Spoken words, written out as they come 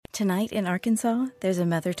Tonight in Arkansas, there's a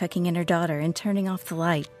mother tucking in her daughter and turning off the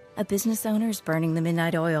light. A business owner's burning the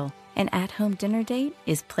midnight oil. An at-home dinner date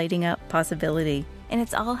is plating up possibility. And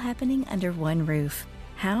it's all happening under one roof.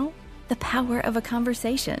 How? The power of a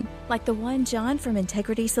conversation, like the one John from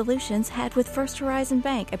Integrity Solutions had with First Horizon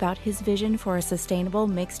Bank about his vision for a sustainable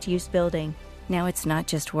mixed-use building. Now it's not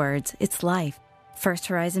just words, it's life. First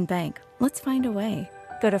Horizon Bank. Let's find a way.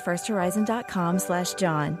 Go to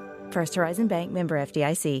firsthorizon.com/John. First Horizon Bank, member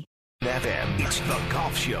FDIC. FM, it's The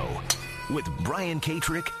Golf Show with Brian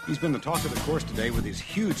Katrick. He's been the talk of the course today with his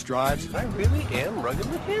huge drives. I really am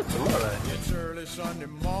ruggedly handsome, aren't I? It's early Sunday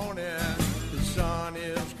morning. The sun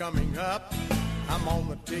is coming up. I'm on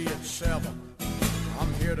the tee at 7.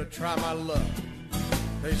 I'm here to try my luck.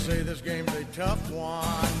 They say this game's a tough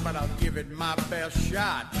one, but I'll give it my best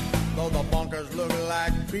shot. Though the bunkers look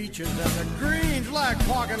like beaches and the greens like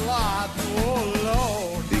parking lots. Oh,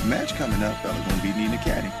 Lord. Big match coming up. I'm going to be needing a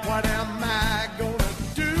caddy. What am I going to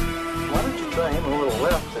do? Why don't you try him a little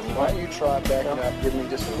left, and why don't you try backing up, give me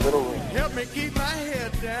just a little room. Help me keep my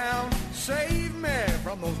head down. Save me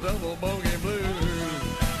from those double bogey blues.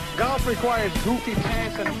 Golf requires goofy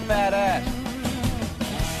pants and a fat ass.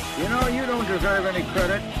 You know, you don't deserve any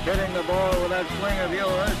credit hitting the ball with that swing of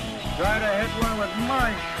yours. Try to hit one with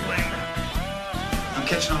my swing. I'm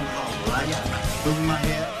catching on the ball, right? Moving my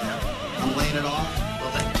head. I'm laying it off.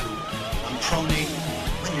 Well, that too. I'm pronating.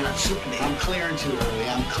 When you're not supinating. I'm clearing too early.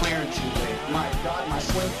 I'm clearing too late. My God, my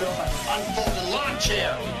swing feels like unfolded lawn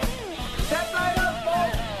chair. Step right up,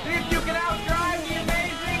 folks. See if you can outdrive the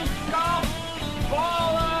amazing golf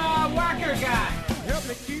ball whacker guy. Help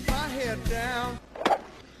me keep my head down.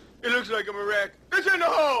 It looks like I'm a wreck. It's in the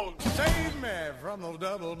hole. Save me from those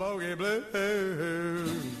double bogey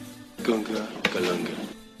blues. Gunga, galunga.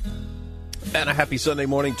 And a happy Sunday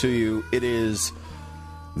morning to you. It is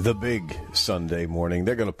the big Sunday morning.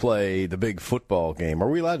 They're going to play the big football game. Are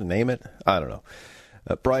we allowed to name it? I don't know.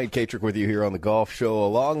 Brian Katrick with you here on the Golf Show,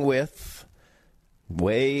 along with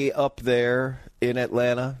way up there in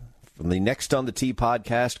Atlanta from the Next on the Tee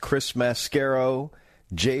podcast, Chris Mascaro,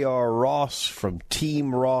 J.R. Ross from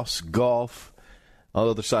Team Ross Golf. On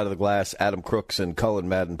the other side of the glass, Adam Crooks and Cullen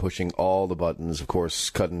Madden pushing all the buttons. Of course,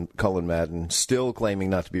 Cullen Madden still claiming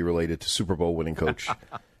not to be related to Super Bowl winning coach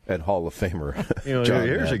and Hall of Famer John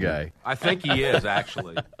here's Madden. a guy. I think he is,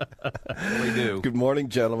 actually. We do. Good morning,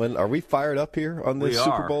 gentlemen. Are we fired up here on this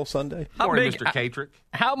Super Bowl Sunday? Morning, Mr. Katrick.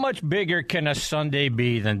 How much bigger can a Sunday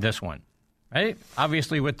be than this one? Right?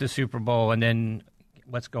 Obviously with the Super Bowl and then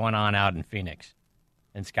what's going on out in Phoenix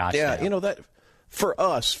and Scottsdale. Yeah, you know, that for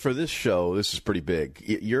us, for this show, this is pretty big.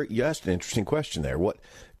 You asked an interesting question there. We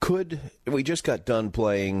just got done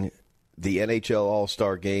playing the NHL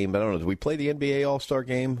All-Star Game. I don't know, did we play the NBA All-Star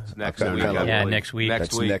Game? Next week.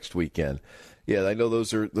 That's next weekend. Yeah, I know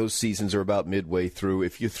those seasons are about midway through.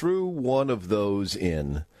 If you threw one of those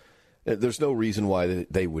in, there's no reason why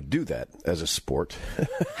they would do that as a sport.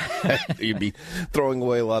 You'd be throwing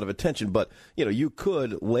away a lot of attention. But, you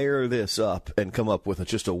could layer this up and come up with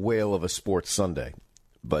just a whale of a sports Sunday.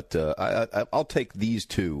 But I'll take these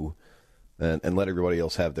two and let everybody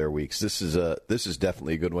else have their weeks. This is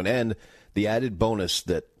definitely a good one. And the added bonus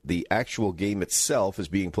that the actual game itself is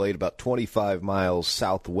being played about 25 miles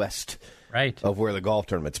southwest of where the golf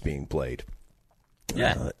tournament's being played.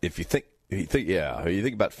 Yeah. If you think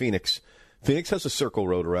about Phoenix, Phoenix has a circle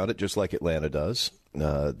road around it, just like Atlanta does.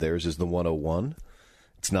 Theirs is the 101.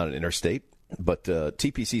 It's not an interstate, but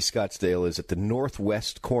TPC Scottsdale is at the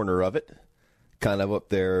northwest corner of it, kind of up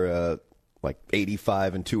there, like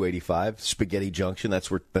 85 and 285, Spaghetti Junction. That's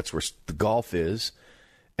where the golf is,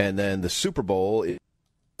 and then the Super Bowl is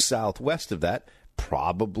southwest of that.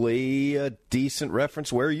 Probably a decent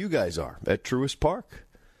reference where you guys are at Truist Park.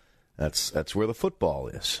 That's where the football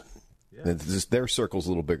is. Yeah. Their circle's a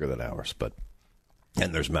little bigger than ours,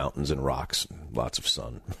 and there's mountains and rocks and lots of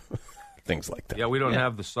sun, things like that. Yeah, we don't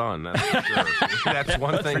have the sun. That's for sure. That's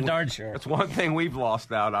one thing. For darn sure. That's one thing we've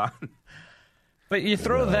lost out on. But you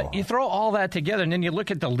throw all that together, and then you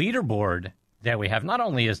look at the leaderboard that we have. Not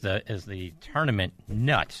only is the tournament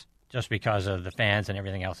nuts, just because of the fans and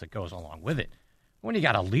everything else that goes along with it. When you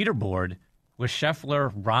got a leaderboard with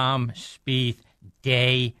Scheffler, Rahm, Spieth,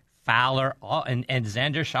 Day, Fowler, and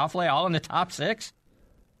Xander Schauffele all in the top 6?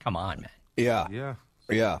 Come on, man. Yeah.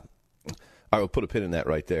 I will put a pin in that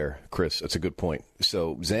right there, Chris. That's a good point.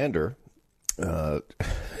 So Xander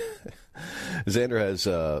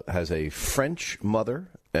has a French mother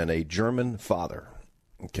and a German father.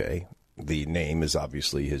 Okay. The name is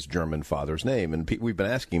obviously his German father's name, and we've been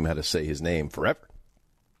asking him how to say his name forever.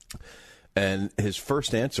 And his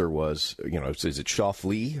first answer was, is it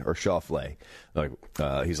Schauffele or Schauffele?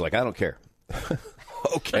 He's like, I don't care.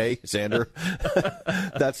 Okay, Xander,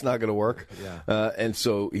 that's not going to work. Yeah. And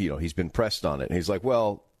so, he's been pressed on it. And he's like,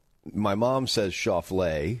 well, my mom says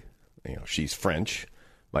Schauffele. She's French.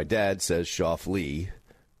 My dad says Schauffele.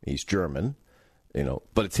 He's German.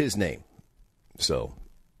 But it's his name. So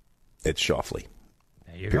it's Schauffele.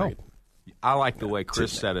 There you go. I like the way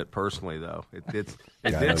Chris said it personally, though.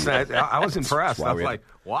 I was impressed. I was like,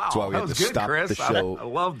 wow, that was good, Chris. I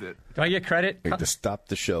loved it. Do I get credit? We had to stop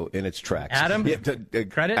the show in its tracks. Adam?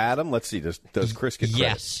 Credit? Adam, let's see. Does Chris get credit?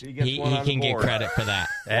 Yes, he can get credit for that.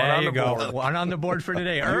 There you go. One on the board for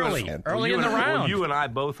today. Early in the round. Well, you and I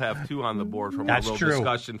both have 2 on the board from our little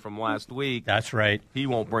discussion from last week. That's right. He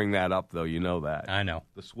won't bring that up, though. You know that. I know.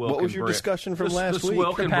 What was your discussion from last week?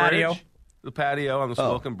 The patio. The patio on the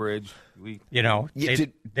Swilken Bridge.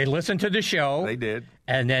 They listened to the show. They did.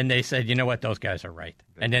 And then they said, you know what, those guys are right.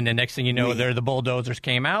 And then the next thing you know, the bulldozers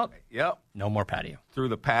came out. Yep. No more patio. Threw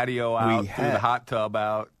the patio out, threw the hot tub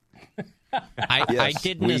out. I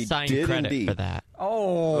didn't assign credit for that.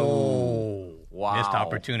 Oh. Wow. Missed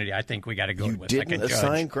opportunity. I think we got to go with second judge. You didn't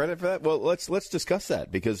assign credit for that? Well, let's discuss that,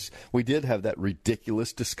 because we did have that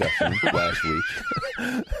ridiculous discussion last week.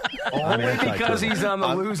 Only because he's on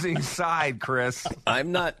the losing side, Chris.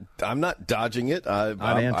 I'm not dodging it. I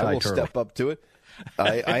will step up to it.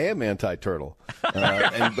 I am anti-turtle.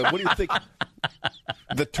 But what do you think?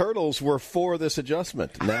 The Turtles were for this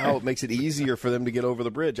adjustment. Now it makes it easier for them to get over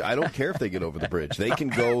the bridge. I don't care if they get over the bridge. They can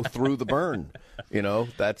go through the burn.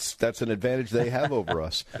 That's an advantage they have over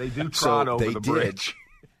us. They do trot over the bridge.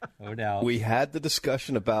 No doubt. We had the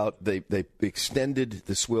discussion about they extended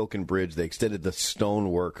the Swilken Bridge. They extended the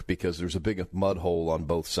stonework because there's a big mud hole on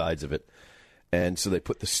both sides of it. And so they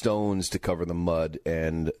put the stones to cover the mud,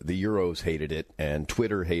 and the Euros hated it, and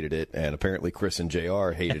Twitter hated it, and apparently Chris and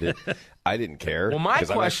JR hated it. I didn't care. Well, my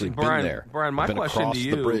question, Brian, my question to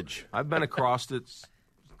you, the bridge. I've been across it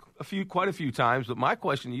quite a few times, but my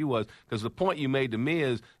question to you was, because the point you made to me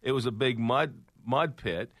is it was a big mud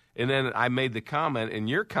pit, and then I made the comment, and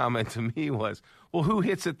your comment to me was, well, who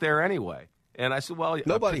hits it there anyway? And I said, well,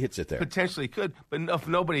 nobody hits it there. Potentially could, but if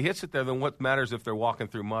nobody hits it there, then what matters if they're walking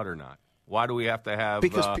through mud or not? Why do we have to have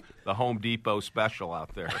the Home Depot special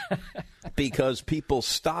out there? Because people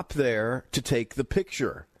stop there to take the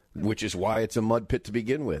picture, which is why it's a mud pit to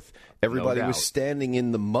begin with. Everybody was standing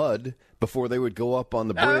in the mud before they would go up on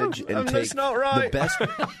the bridge and take the best,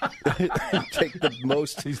 take the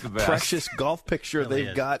most precious golf picture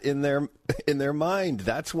they've got in their mind.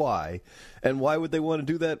 That's why. And why would they want to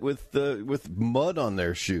do that with mud on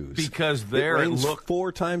their shoes? Because there it rains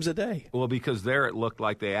 4 times a day. Well, because there it looked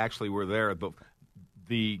like they actually were there.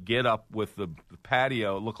 The get up with the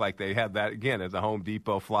patio looked like they had that again at the Home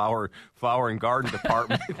Depot flower and garden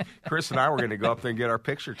department. Chris and I were going to go up there and get our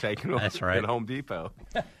picture taken at Home Depot.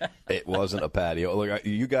 It wasn't a patio. Look,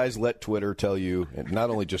 you guys let Twitter tell you, and not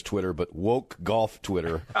only just Twitter, but woke golf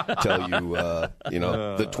Twitter tell you,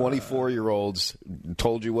 the 24-year-olds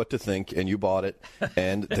told you what to think, and you bought it,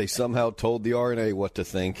 and they somehow told the RNA what to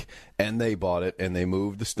think, and they bought it, and they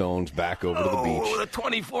moved the stones back over to the beach. Oh, the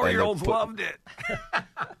 24-year-olds loved it.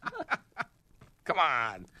 Come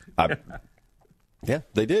on. Yeah,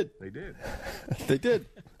 they did. They did. They did.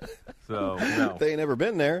 So no. They ain't never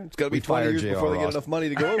been there. It's got to be 20 years before they get enough money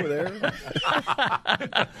to go over there.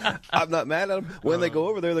 I'm not mad at them. When they go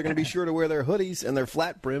over there, they're going to be sure to wear their hoodies and their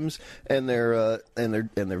flat brims and their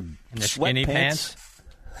skinny pants.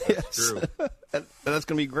 Yes, true. And that's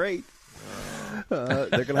going to be great. They're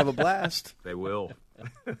going to have a blast. They will.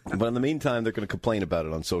 But in the meantime, they're going to complain about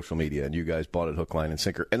it on social media, and you guys bought it hook, line, and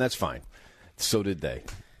sinker, and that's fine. So did they.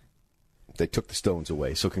 They took the stones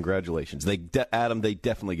away, so congratulations. Adam, they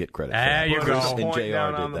definitely get credit. There you go. And JR did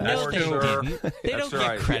that. No, they didn't. They don't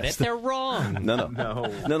get credit. Yes. They're wrong. No.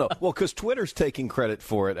 Well, because Twitter's taking credit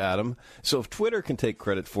for it, Adam. So if Twitter can take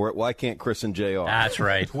credit for it, why can't Chris and JR? That's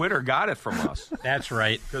right. Twitter got it from us. That's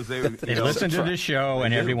right. Because they listened to the show,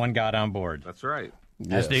 and everyone got on board. That's right.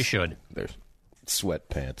 As they should. There's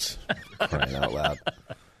sweatpants, crying out loud.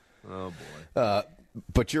 Oh, boy.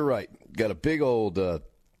 But you're right. Got a big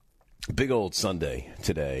old Sunday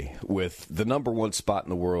today with the number one spot in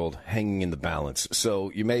the world hanging in the balance.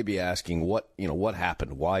 So you may be asking, what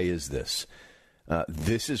happened? Why is this?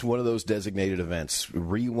 This is one of those designated events.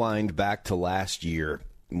 Rewind back to last year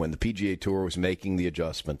when the PGA Tour was making the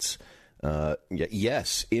adjustments.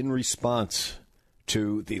 Yes, in response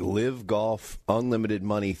to the Live Golf unlimited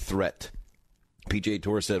money threat, PGA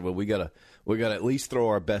Tour said, well, we got to at least throw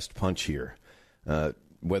our best punch here.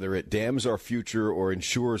 Whether it damns our future or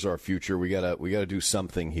ensures our future, we gotta do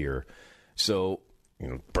something here. So,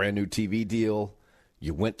 brand new TV deal.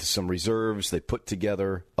 You went to some reserves. They put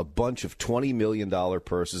together a bunch of $20 million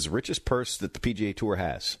purses, the richest purse that the PGA Tour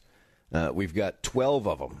has. We've got 12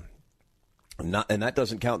 of them. And that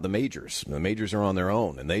doesn't count the majors. The majors are on their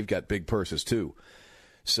own, and they've got big purses too.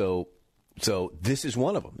 So this is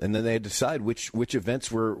one of them. And then they decide which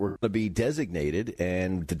events were going to be designated.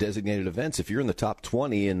 And the designated events, if you're in the top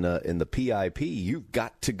 20 in the PIP, you've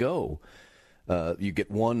got to go. You get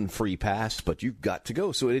one free pass, but you've got to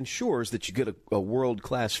go. So it ensures that you get a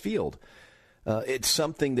world-class field. It's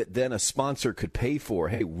something that then a sponsor could pay for.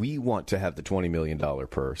 Hey, we want to have the $20 million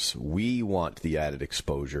purse. We want the added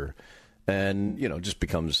exposure. And, it just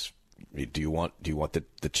becomes, do you want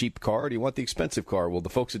the cheap car or do you want the expensive car? Well, the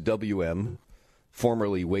folks at WM,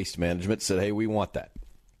 formerly Waste Management, said, hey, we want that.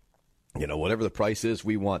 Whatever the price is,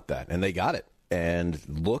 we want that. And they got it. And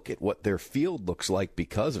look at what their field looks like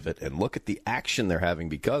because of it, and look at the action they're having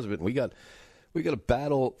because of it. And we got a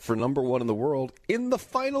battle for number one in the world in the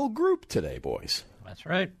final group today, boys. That's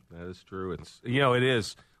right. That is true. It's it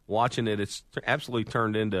is watching it. It's absolutely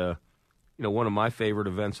turned into one of my favorite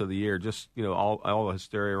events of the year. Just all the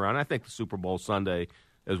hysteria around. I think the Super Bowl Sunday,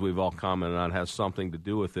 as we've all commented on, has something to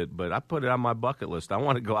do with it. But I put it on my bucket list. I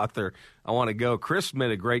want to go out there. I want to go. Chris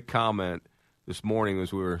made a great comment this morning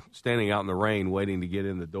as we were standing out in the rain waiting to get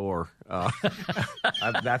in the door.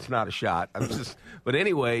 That's not a shot. But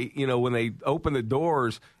anyway, when they open the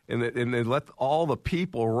doors and they let all the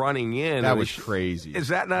people running in. That was crazy. Is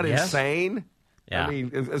that not insane? Yeah. I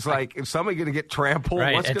mean, it's like, is somebody going to get trampled?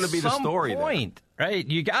 Right. What's going to be the story there? Right?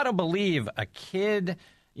 You got to believe a kid,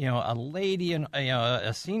 a lady, and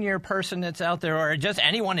a senior person that's out there, or just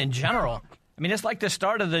anyone in general. I mean, it's like the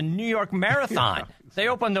start of the New York Marathon. They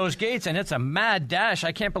open those gates, and it's a mad dash.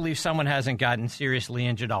 I can't believe someone hasn't gotten seriously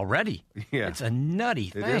injured already. Yeah. It's a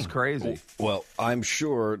nutty thing. It is crazy. Well, I'm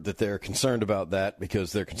sure that they're concerned about that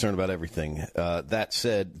because they're concerned about everything. That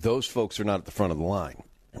said, those folks are not at the front of the line.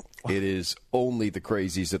 It is only the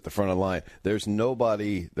crazies at the front of the line. There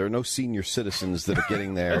are no senior citizens that are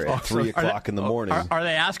getting there at 3 o'clock in the morning. Are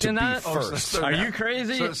they asking that? First. Are you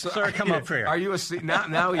crazy? Sir, come up here. Are you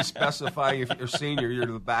now he's specifying if you're senior, you're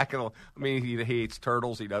to the back of the. I mean, he hates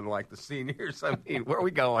turtles. He doesn't like the seniors. I mean, where are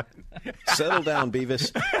we going? Settle down,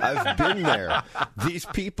 Beavis. I've been there. These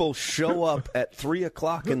people show up at 3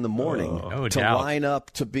 o'clock in the morning line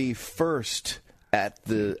up to be first at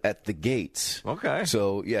the gates. Okay.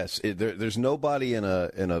 So yes, there's nobody in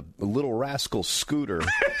a little rascal scooter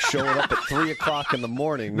showing up at 3 o'clock in the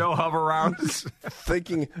morning. No hover rounds.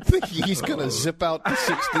 thinking he's gonna zip out to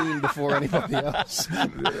 16 before anybody else.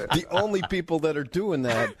 The only people that are doing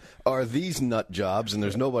that are these nut jobs, and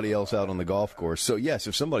there's nobody else out on the golf course. So yes,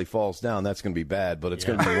 if somebody falls down, that's going to be bad. But it's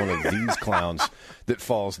going to be one of these clowns that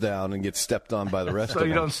falls down and gets stepped on by the rest of them. So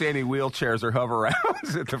you don't see any wheelchairs or hover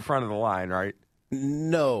rounds at the front of the line, right?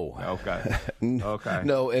 No. Okay. Okay.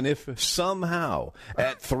 No, and if somehow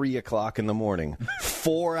at 3 o'clock in the morning,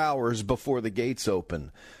 4 hours before the gates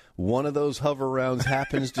open, one of those hover rounds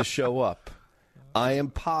happens to show up, I am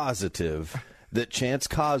positive that Chance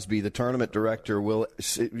Cosby, the tournament director, will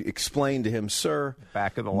explain to him, sir,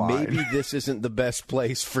 back of the line. Maybe this isn't the best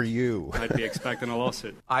place for you. I'd be expecting a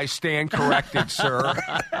lawsuit. I stand corrected, sir.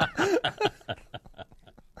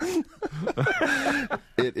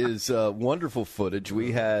 It is wonderful footage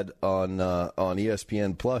we had on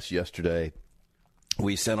ESPN Plus yesterday.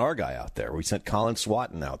 We sent our guy out there. We sent Colin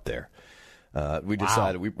Swatton out there. We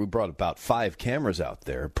decided we brought about 5 cameras out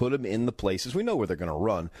there, put them in the places. We know where they're going to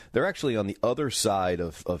run. They're actually on the other side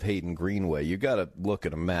of Hayden Greenway. You got to look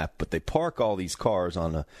at a map, but they park all these cars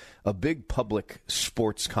on a big public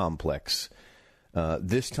sports complex.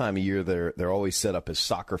 This time of year, they're always set up as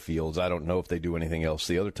soccer fields. I don't know if they do anything else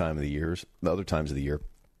the other times of the year.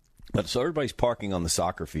 But so everybody's parking on the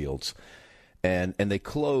soccer fields, and they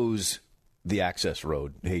close the access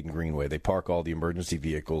road, Hayden Greenway. They park all the emergency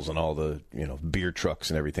vehicles and all the beer trucks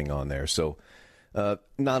and everything on there. So not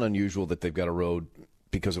unusual that they've got a road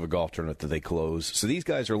because of a golf tournament that they close. So these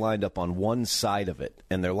guys are lined up on one side of it,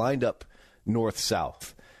 and they're lined up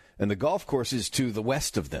north-south. And the golf course is to the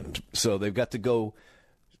west of them. So they've got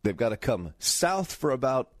to come south for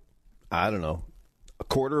about, a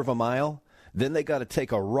quarter of a mile. Then they got to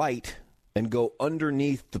take a right and go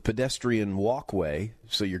underneath the pedestrian walkway.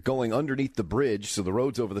 So you're going underneath the bridge, so the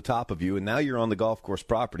road's over the top of you, and now you're on the golf course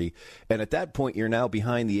property. And at that point, you're now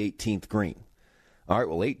behind the 18th green. All right,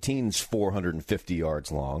 well, 18's 450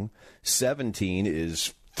 yards long. 17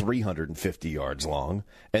 is 350 yards long.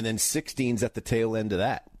 And then 16's at the tail end of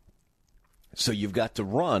that. So you've got to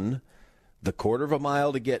run the quarter of a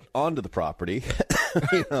mile to get onto the property,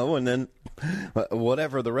 and then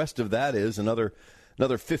Whatever the rest of that is, another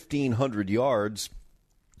 1,500 yards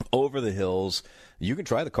over the hills. You can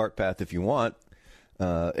try the cart path if you want.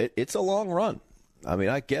 It's a long run. I mean,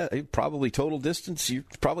 I get probably total distance. You're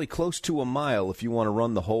probably close to a mile if you want to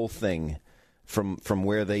run the whole thing from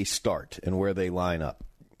where they start and where they line up.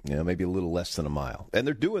 You know, maybe a little less than a mile. And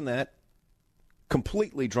they're doing that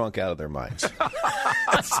completely drunk out of their minds.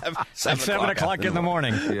 At 7 o'clock in the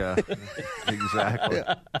morning. Yeah, exactly.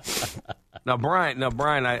 Yeah. Now, Brian,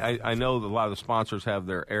 I know that a lot of the sponsors have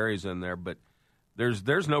their areas in there, but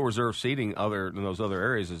there's no reserve seating other than those other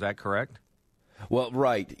areas. Is that correct? Well,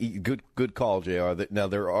 right. Good call, JR. Now,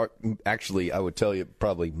 there are actually, I would tell you,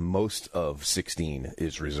 probably most of 16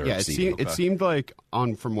 is reserved seating. It seemed like,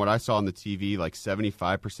 from what I saw on the TV, like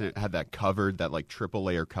 75% had that covered, that like triple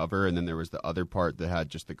layer cover, and then there was the other part that had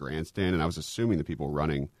just the grandstand, and I was assuming the people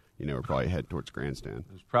running, were probably head towards grandstand.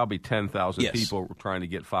 There's probably 10,000 people trying to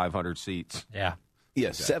get 500 seats. Yeah.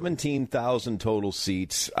 Yes, exactly. 17,000 total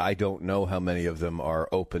seats. I don't know how many of them are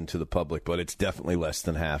open to the public, but it's definitely less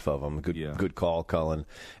than half of them. Good call, Cullen.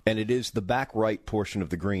 And it is the back right portion of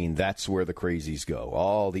the green. That's where the crazies go.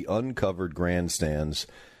 All the uncovered grandstands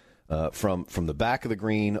from the back of the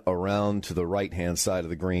green around to the right-hand side of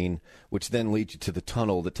the green, which then leads you to the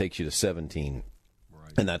tunnel that takes you to 17.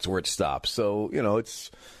 Right. And that's where it stops. So,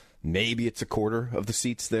 maybe it's a quarter of the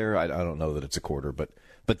seats there. I don't know that it's a quarter, but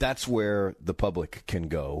that's where the public can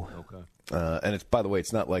go. Okay. And it's, by the way,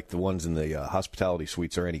 it's not like the ones in the hospitality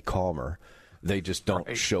suites are any calmer. They just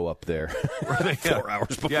don't show up there 4 hours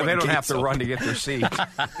before. Yeah, they don't have to open. run to get their seat.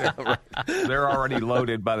 They're already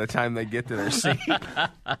loaded by the time they get to their seat.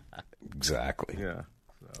 Exactly. Yeah.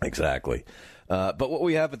 Exactly. But what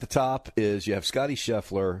we have at the top is you have Scotty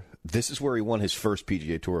Scheffler. This is where he won his first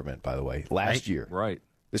PGA Tour event, by the way, last year. Right.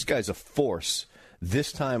 This guy's a force.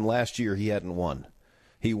 This time last year, he hadn't won.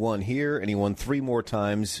 He won here, and he won 3 more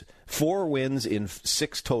times. 4 wins in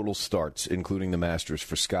 6 total starts, including the Masters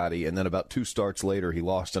for Scotty. And then about 2 starts later, he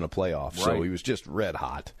lost in a playoff. Right. So he was just red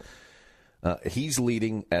hot. He's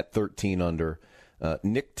leading at 13 under.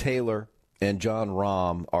 Nick Taylor and John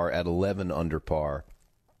Rahm are at 11 under par.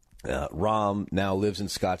 Rahm now lives in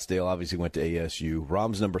Scottsdale, obviously went to ASU.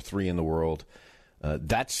 Rahm's number 3 in the world.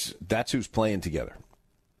 That's who's playing together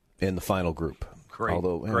in the final group.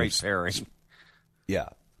 Great pairing. Yeah.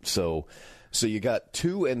 So you got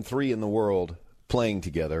 2 and 3 in the world playing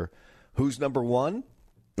together. Who's number 1?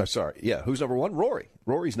 Who's number 1? Rory.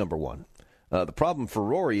 Rory's number 1. The problem for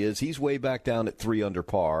Rory is he's way back down at 3 under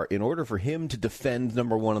par. In order for him to defend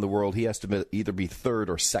number 1 in the world, he has to either be 3rd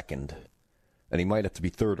or 2nd. And he might have to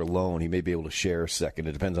be 3rd alone. He may be able to share 2nd.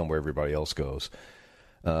 It depends on where everybody else goes.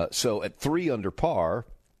 So at 3 under par,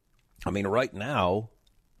 I mean, right now,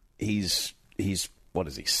 he's what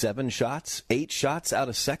is he? 7 shots, 8 shots out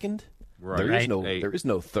of 2nd. Right. There is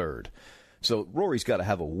no 3rd. So Rory's got to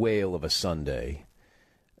have a whale of a Sunday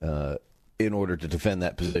in order to defend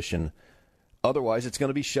that position. Otherwise, it's going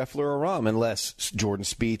to be Scheffler or Rahm, unless Jordan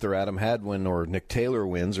Spieth or Adam Hadwin or Nick Taylor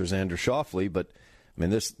wins or Xander Schauffele. But I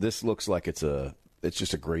mean, this looks like it's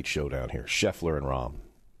just a great showdown here. Scheffler and Rahm.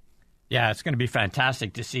 Yeah, it's going to be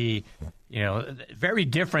fantastic to see, very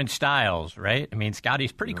different styles, right? I mean,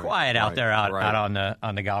 Scotty's pretty quiet out there out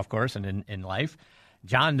on the golf course and in life.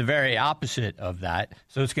 John, the very opposite of that.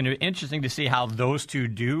 So it's going to be interesting to see how those two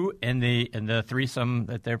do in the threesome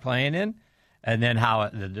that they're playing in, and then how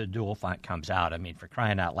the dual fight comes out. I mean, for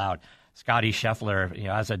crying out loud, Scotty Scheffler,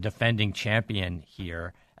 as a defending champion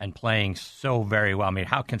here and playing so very well. I mean,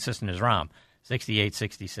 how consistent is Rahm? 68,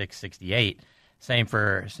 66, 68. Same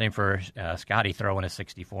for Scotty throwing a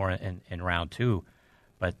 64 in round 2.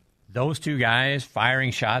 But those two guys firing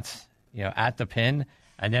shots, at the pin,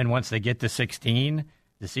 and then once they get to 16,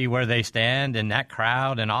 to see where they stand in that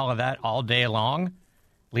crowd and all of that all day long,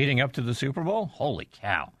 leading up to the Super Bowl, holy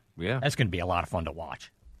cow. Yeah. That's going to be a lot of fun to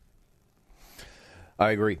watch. I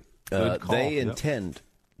agree. Good call. They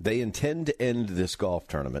intend to end this golf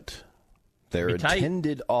tournament. Their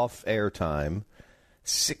intended off-air time,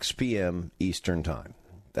 6 p.m. Eastern time.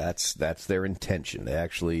 That's their intention. They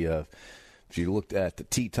actually, if you looked at the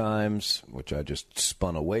tee times, which I just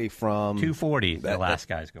spun away from. 2:40, the last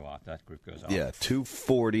guys go off. That group goes off. Yeah,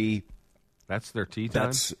 2:40. That's their tee time?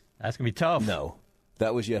 That's going to be tough. No,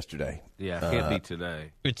 that was yesterday. Yeah, it can't be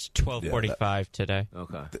today. It's 12:45 today.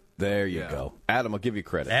 Okay. There you go. Adam, I'll give you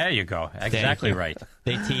credit. There you go. Exactly right.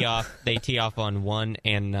 They tee off on 1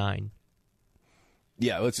 and 9.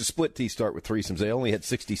 Yeah, well, it's a split tee start with threesomes. They only had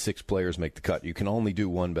 66 players make the cut. You can only do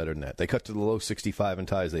one better than that. They cut to the low 65 in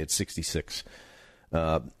ties. They had 66.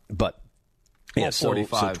 But, yeah, so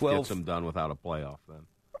 45 12 gets them done without a playoff then.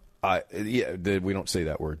 We don't say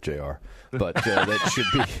that word, JR, but that should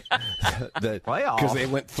be that because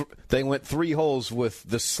they went 3 holes with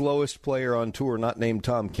the slowest player on tour, not named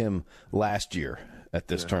Tom Kim, last year at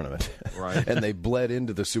this tournament, right? And they bled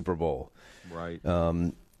into the Super Bowl, right?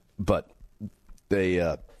 But they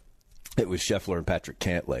it was Scheffler and Patrick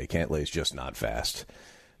Cantlay. Cantlay's just not fast,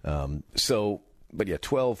 But yeah,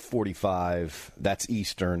 12:45. That's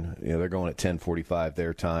Eastern. They're going at 10:45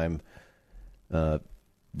 their time.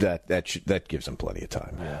 That gives them plenty of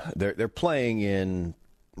time. Yeah. They're playing in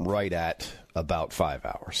right at about 5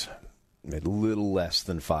 hours, a little less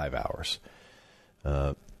than 5 hours.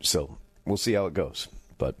 So we'll see how it goes.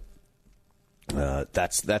 But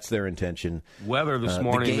that's their intention. Weather this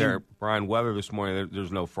morning, Brian. Weather this morning.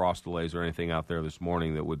 There's no frost delays or anything out there this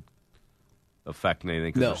morning that would affect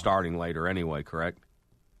anything because they're starting later anyway. Correct?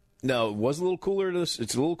 No, it was a little cooler. It's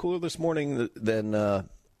a little cooler this morning than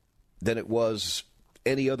it was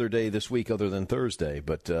any other day this week other than Thursday,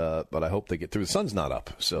 but I hope they get through. The sun's not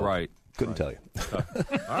up, so couldn't tell you.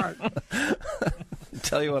 All right.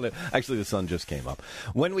 Tell you what, actually the sun just came up.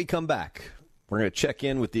 When we come back, we're going to check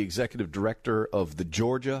in with the executive director of the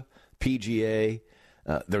Georgia PGA.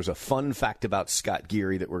 There's a fun fact about Scott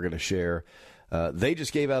Geary that we're going to share. They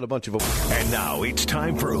just gave out a bunch of awards. And now it's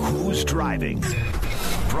time for Who's Driving?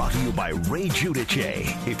 Brought to you by Ray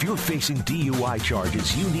Giudice. If you're facing DUI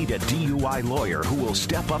charges, you need a DUI lawyer who will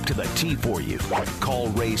step up to the T for you. Call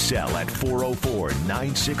Ray Sell at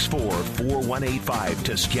 404-964-4185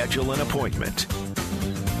 to schedule an appointment.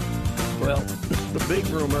 Well, the big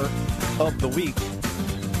rumor of the week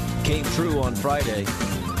came true on Friday.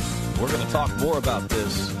 We're going to talk more about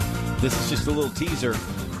this. This is just a little teaser.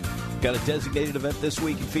 Got a designated event this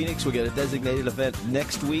week in Phoenix. We got a designated event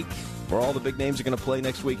next week where all the big names are going to play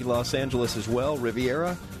next week in Los Angeles as well,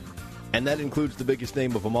 Riviera. And that includes the biggest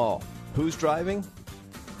name of them all. Who's driving?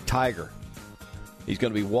 Tiger. He's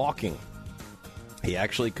going to be walking. He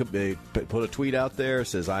actually put a tweet out there,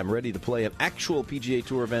 says, I'm ready to play an actual PGA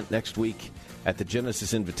Tour event next week at the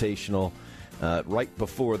Genesis Invitational right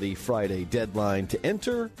before the Friday deadline to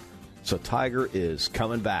enter. So Tiger is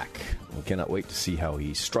coming back. We cannot wait to see how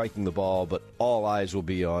he's striking the ball, but all eyes will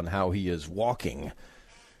be on how he is walking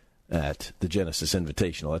at the Genesis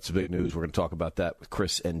Invitational. That's the big news. We're going to talk about that with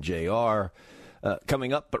Chris and JR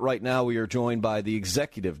coming up. But right now we are joined by the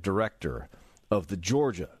executive director of the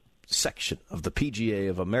Georgia section of the PGA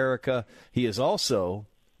of America. He is also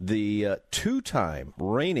the 2-time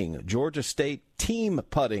reigning Georgia State team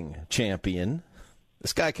putting champion.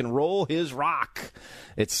 This guy can roll his rock.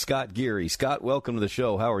 It's Scott Geary. Scott, welcome to the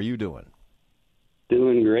show. How are you doing?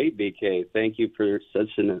 Doing great, BK. Thank you for such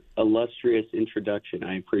an illustrious introduction.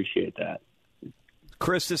 I appreciate that.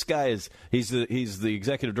 Chris, this guy he's the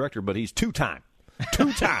executive director, but he's 2-time.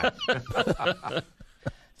 2-time.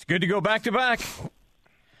 It's good to go back to back.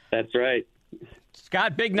 That's right.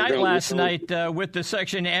 Scott, big night last night with the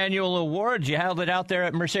section annual awards. You held it out there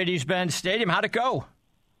at Mercedes-Benz Stadium. How'd it go?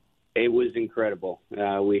 It was incredible.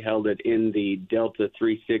 We held it in the Delta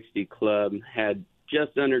 360 Club, had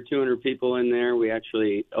just under 200 people in there. We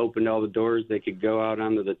actually opened all the doors. They could go out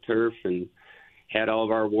onto the turf and had all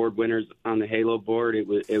of our award winners on the Halo board. It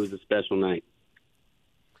was a special night.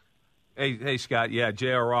 Hey, Scott. Yeah,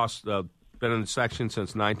 J.R. Ross, been in the section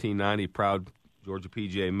since 1990, proud Georgia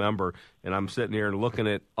PGA member, and I'm sitting here and looking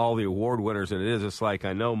at all the award winners, and it's like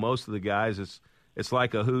I know most of the guys. It's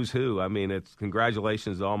like a who's who. I mean, it's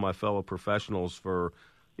congratulations to all my fellow professionals for,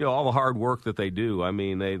 all the hard work that they do. I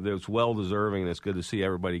mean, it's well-deserving, and it's good to see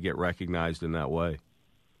everybody get recognized in that way.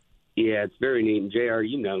 Yeah, it's very neat. And, JR,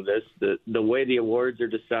 you know this. The way the awards are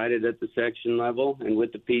decided at the section level and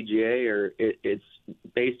with the PGA, it's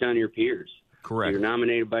based on your peers. Correct. You're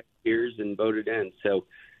nominated by your peers and voted in. So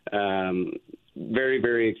very,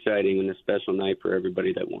 very exciting and a special night for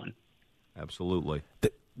everybody that won. Absolutely.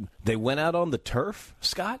 They went out on the turf,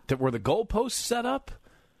 Scott? Were the goalposts set up?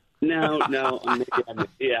 No.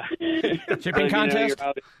 Yeah. Chipping contest?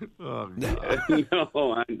 No,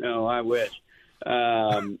 I wish.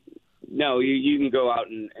 No, you can go out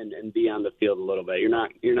and be on the field a little bit. You're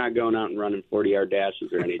not going out and running 40-yard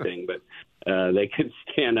dashes or anything, but they could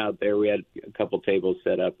stand out there. We had a couple tables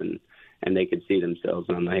set up, and they could see themselves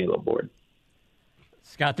on the Halo board.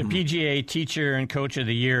 Scott, the PGA Teacher and Coach of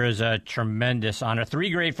the Year is a tremendous honor. 3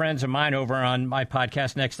 great friends of mine over on my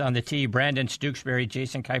podcast, Next on the Tee, Brandon Stooksbury,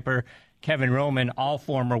 Jason Kuiper, Kevin Roman, all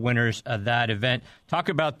former winners of that event. Talk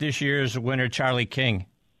about this year's winner, Charlie King.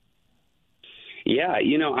 Yeah,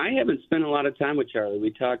 I haven't spent a lot of time with Charlie. We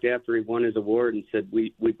talked after he won his award and said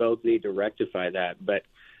we both need to rectify that. But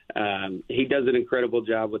he does an incredible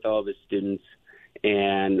job with all of his students,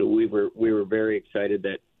 and we were very excited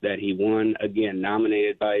that that he won, again,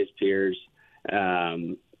 nominated by his peers,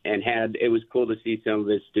 and it was cool to see some of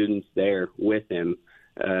his students there with him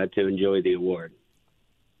to enjoy the award.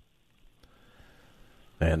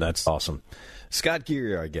 Man, that's awesome. Scott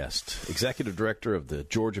Geary, our guest, Executive Director of the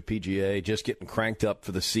Georgia PGA, just getting cranked up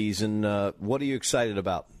for the season. What are you excited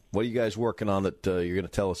about? What are you guys working on that you're going to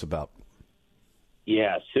tell us about?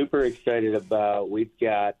 Yeah, super excited about. We've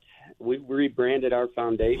rebranded our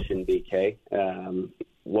foundation, BK.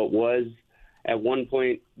 What was at one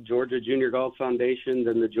point Georgia Junior Golf Foundation,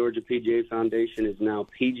 then the Georgia PGA Foundation is now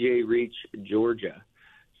PGA Reach Georgia.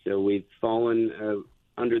 So we've fallen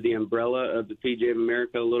under the umbrella of the PGA of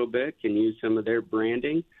America a little bit, can use some of their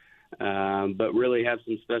branding, but really have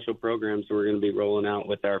some special programs we're going to be rolling out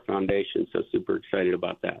with our foundation. So super excited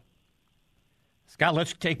about that. Scott,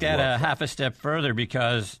 let's take that half a step further,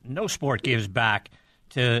 because no sport gives back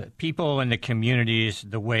to people in the communities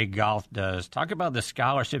the way golf does. Talk about the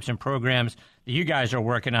scholarships and programs that you guys are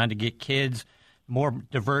working on to get kids, more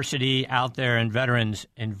diversity out there, and veterans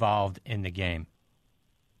involved in the game.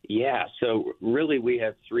 Yeah, so really we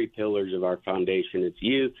have three pillars of our foundation. It's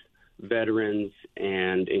youth, veterans,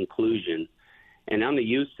 and inclusion. And on the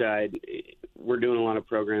youth side, we're doing a lot of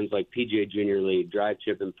programs like PGA Junior League, Drive,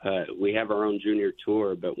 Chip, and Putt. We have our own junior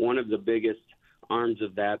tour, but one of the biggest arms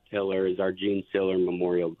of that pillar is our Gene Siller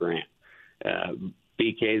Memorial Grant.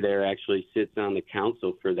 BK there actually sits on the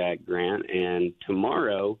council for that grant, and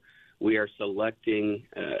tomorrow we are selecting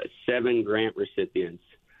 7 grant recipients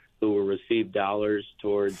who will receive dollars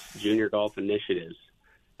towards junior golf initiatives.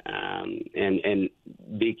 And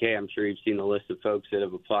BK, I'm sure you've seen the list of folks that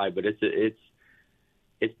have applied, but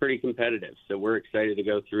it's pretty competitive. So we're excited to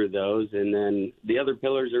go through those. And then the other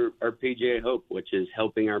pillars are PGA Hope, which is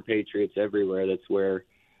helping our Patriots everywhere. That's where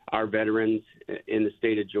our veterans in the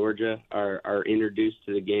state of Georgia are introduced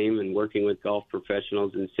to the game, and working with golf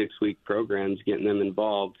professionals in 6-week programs, getting them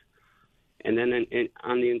involved. And then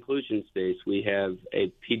on the inclusion space, we have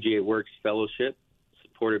a PGA Works Fellowship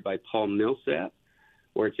supported by Paul Millsap,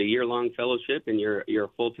 where it's a year-long fellowship, and you're a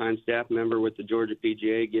full-time staff member with the Georgia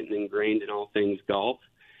PGA, getting ingrained in all things golf.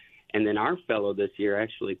 And then our fellow this year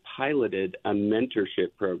actually piloted a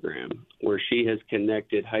mentorship program where she has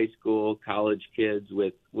connected high school, college kids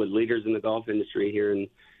with leaders in the golf industry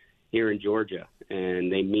here in Georgia.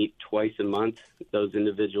 And they meet twice a month, those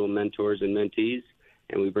individual mentors and mentees,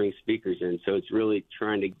 and we bring speakers in. So it's really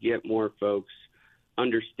trying to get more folks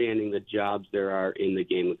understanding the jobs there are in the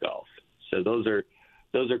game of golf. So those are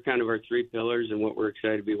kind of our three pillars and what we're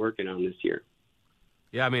excited to be working on this year.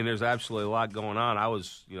 Yeah, I mean, there's absolutely a lot going on. I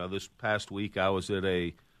was, this past week I was at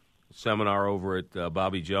a seminar over at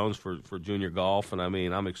Bobby Jones for junior golf, and I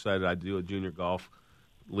mean, I'm excited. I do a junior golf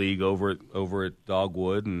league over at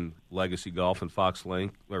Dogwood and Legacy Golf in Fox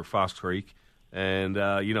Creek, and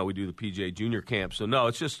we do the PGA Junior Camp. So no,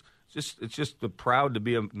 it's just proud to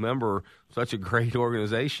be a member of such a great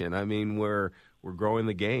organization. I mean, we're growing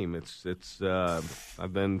the game. It's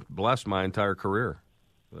I've been blessed my entire career,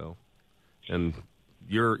 so and.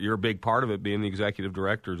 You're a big part of it, being the executive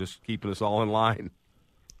director, just keeping us all in line.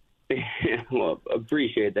 Well,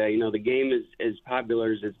 appreciate that. The game is as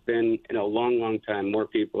popular as it's been in a long, long time. More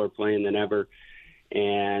people are playing than ever,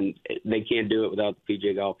 and they can't do it without the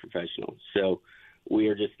PGA golf professionals. So we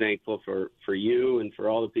are just thankful for you and for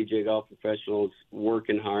all the PGA golf professionals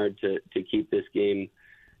working hard to keep this game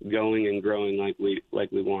going and growing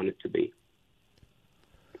like we want it to be.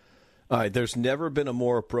 All right, there's never been a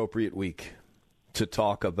more appropriate week to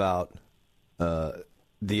talk about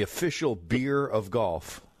the official beer of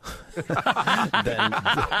golf than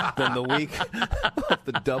the week of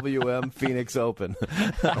the WM Phoenix Open.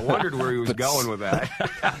 I wondered where he was going with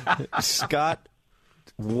that. Scott,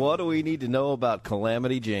 what do we need to know about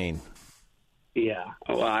Calamity Jane? Yeah,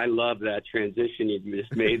 well, I love that transition you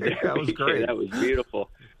just made there. That was great. That was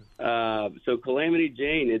beautiful. So Calamity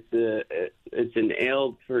Jane, it's an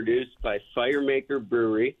ale produced by Firemaker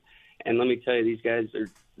Brewery. And let me tell you, these guys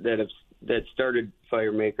that started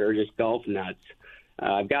Firemaker are just golf nuts.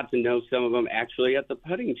 I've got to know some of them actually at the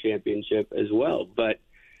putting championship as well. But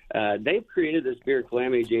they've created this beer,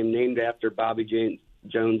 Calamity Jane, named after Bobby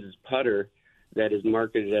Jones's putter that is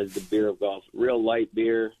marketed as the beer of golf. Real light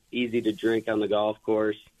beer, easy to drink on the golf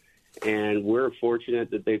course. And we're fortunate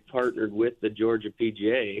that they've partnered with the Georgia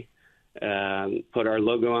PGA, put our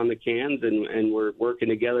logo on the cans, and we're working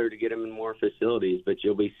together to get them in more facilities. But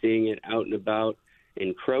you'll be seeing it out and about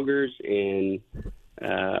in Kroger's, in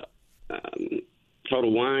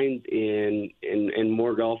Total Wines, in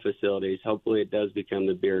more golf facilities. Hopefully it does become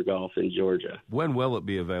the beer golf in Georgia. When will it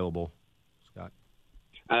be available, Scott?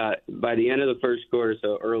 By the end of the first quarter,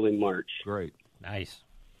 so early March. Great. Nice.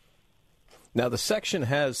 Now, the section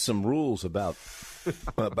has some rules about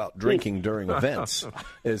drinking during events.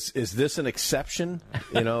 Is this an exception?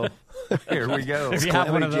 You know, here we go. If you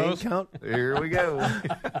have one of those, here we go.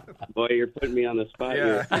 Boy, you're putting me on the spot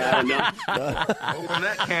here. Open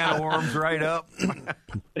that can of worms right up.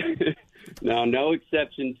 No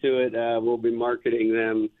exception to it. We'll be marketing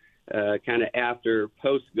them kind of after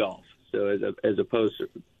post golf, so as a post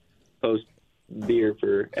beer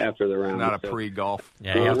for after the round. Not a pre-golf.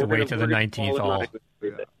 Yeah, you have to wait to the 19th hole.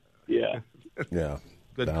 Yeah.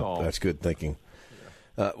 Good call. That's good thinking.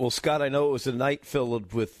 Well, Scott, I know it was a night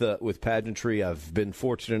filled with pageantry. I've been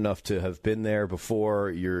fortunate enough to have been there before.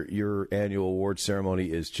 Your annual award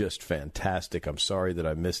ceremony is just fantastic. I'm sorry that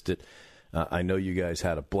I missed it. I know you guys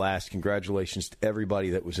had a blast. Congratulations to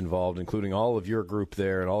everybody that was involved, including all of your group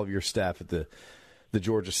there and all of your staff at the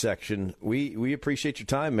Georgia section. We appreciate your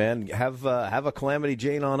time, man. Have a Calamity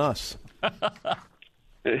Jane on us.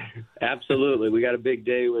 Absolutely. We got a big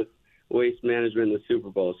day with Waste Management in the Super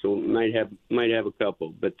Bowl, so we might have a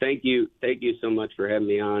couple. But thank you so much for having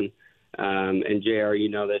me on. And JR, you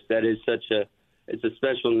know this. That is it's a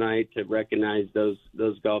special night to recognize those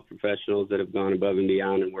golf professionals that have gone above and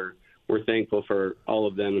beyond, and we're thankful for all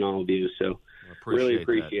of them and all of you. So really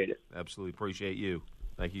appreciate it. Absolutely appreciate you.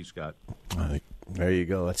 Thank you, Scott. There you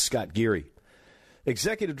go. That's Scott Geary,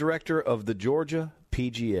 Executive Director of the Georgia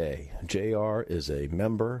PGA. JR is a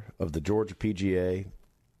member of the Georgia PGA,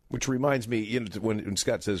 which reminds me, you know, when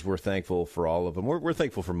Scott says we're thankful for all of them, we're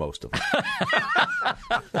thankful for most of them.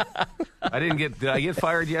 Did I get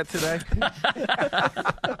fired yet today?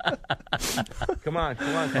 Come on,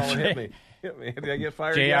 Colin, hit me. Did I get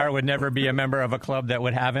fired yet? JR would never be a member of a club that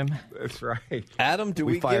would have him. That's right. Adam, do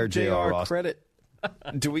we give JR credit?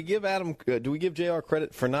 Do we give JR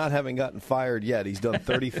credit for not having gotten fired yet? He's done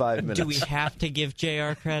 35 minutes. Do we have to give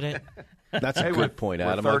JR credit? That's a good point,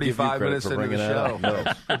 Adam. We're 35 minutes for bringing into the show. No.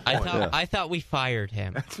 I thought we fired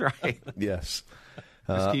him. That's right. Yes.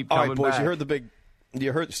 Just keep all coming right, boys.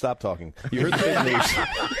 back. Stop talking. You heard the big news.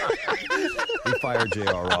 We fired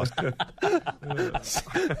J.R. Ross.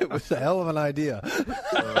 It was a hell of an idea.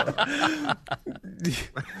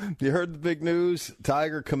 You heard the big news.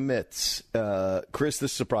 Tiger commits. Chris,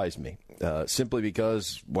 this surprised me simply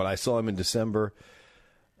because when I saw him in December,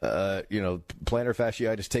 plantar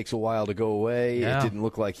fasciitis takes a while to go away. Yeah. It didn't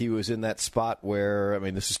look like he was in that spot where,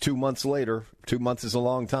 this is 2 months later. 2 months is a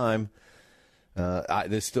long time.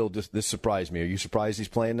 This surprised me. Are you surprised he's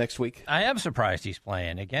playing next week? I am surprised he's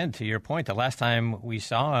playing. Again, to your point, the last time we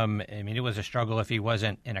saw him, it was a struggle if he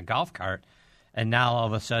wasn't in a golf cart. And now all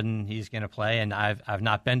of a sudden he's going to play. And I've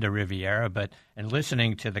not been to Riviera, and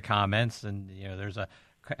listening to the comments, and there's a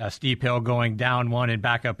steep hill going down one and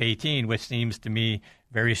back up 18, which seems to me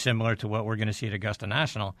very similar to what we're going to see at Augusta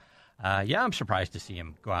National. I'm surprised to see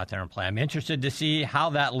him go out there and play. I'm interested to see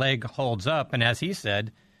how that leg holds up. And as he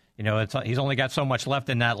said, he's only got so much left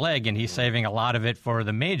in that leg, and he's saving a lot of it for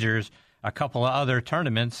the majors, a couple of other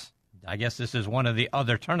tournaments. I guess this is one of the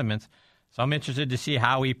other tournaments. So I'm interested to see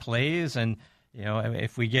how he plays, and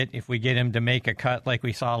if we get him to make a cut like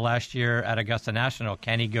we saw last year at Augusta National,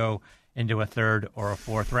 can he go into a third or a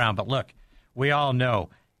fourth round? But look, we all know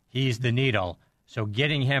he's the needle. So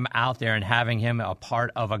getting him out there and having him a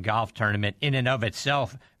part of a golf tournament in and of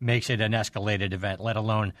itself makes it an escalated event, let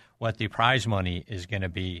alone what the prize money is going to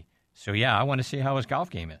be. So, I want to see how his golf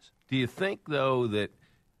game is. Do you think, though, that,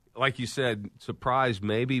 like you said, surprised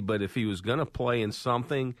maybe, but if he was going to play in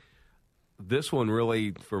something, this one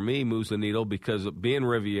really, for me, moves the needle because of being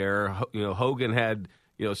Riviera, Hogan had,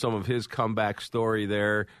 some of his comeback story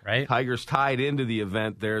there. Right. Tiger's tied into the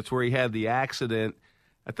event there. It's where he had the accident.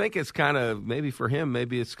 I think it's kind of, maybe for him,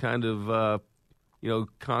 it's kind of,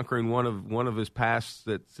 conquering one of his pasts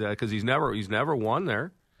because he's never won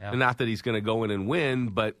there. Yeah. And not that he's going to go in and win,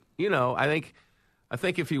 but I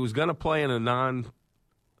think if he was going to play in a non-major,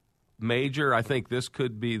 I think this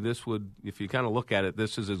would, if you kind of look at it,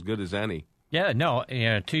 this is as good as any. Yeah, no,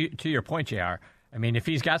 to your point, JR, if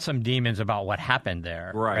he's got some demons about what happened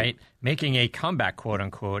there, right? Making a comeback, quote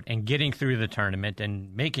unquote, and getting through the tournament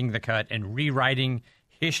and making the cut and rewriting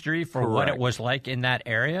history for what it was like in that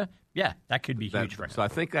area. Yeah, that could be huge for him. So I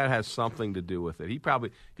think that has something to do with it. He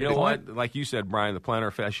probably, what, like you said, Brian, the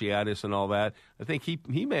plantar fasciitis and all that. I think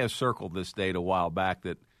he may have circled this date a while back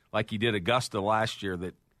that, like he did Augusta last year,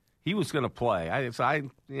 that he was going to play.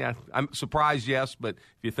 I'm surprised, yes, but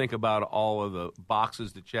if you think about all of the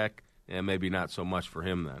boxes to check, maybe not so much for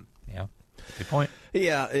him then. Yeah, good point.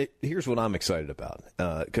 Yeah, here's what I'm excited about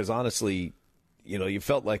because honestly, you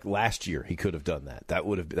felt like last year he could have done that. That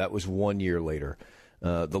was 1 year later.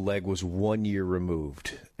 The leg was 1 year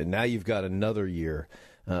removed, and now you've got another year.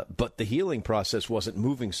 But the healing process wasn't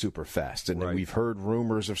moving super fast, and we've heard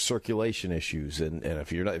rumors of circulation issues. And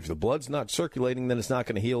if the blood's not circulating, then it's not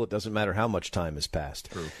going to heal. It doesn't matter how much time has passed.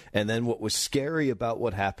 True. And then what was scary about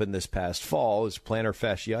what happened this past fall is plantar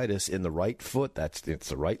fasciitis in the right foot. It's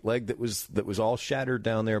the right leg that was all shattered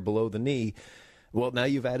down there below the knee. Well, now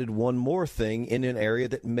you've added one more thing in an area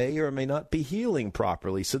that may or may not be healing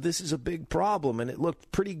properly. So this is a big problem, and it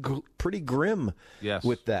looked pretty grim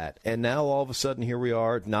with that. And now all of a sudden here we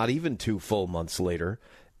are, not even 2 full months later,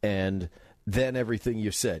 and then everything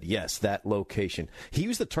you said. Yes, that location. He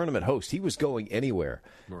was the tournament host. He was going anywhere,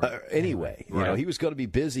 anyway. You know, he was going to be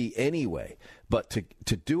busy anyway. But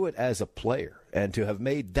to do it as a player and to have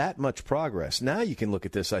made that much progress, now you can look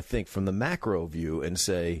at this, I think, from the macro view and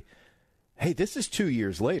say, hey, this is 2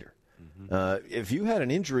 years later. If you had an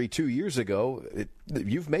injury 2 years ago,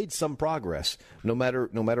 you've made some progress. No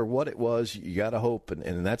matter what it was, you got to hope,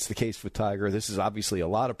 and that's the case with Tiger. This is obviously a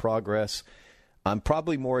lot of progress. I'm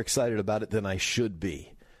probably more excited about it than I should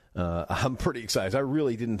be. I'm pretty excited. I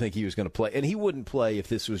really didn't think he was going to play, and he wouldn't play if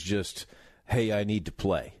this was just, hey, I need to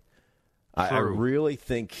play. I really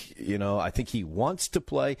think, I think he wants to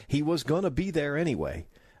play. He was going to be there anyway.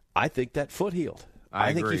 I think that foot healed.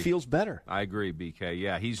 I think he feels better. I agree, BK.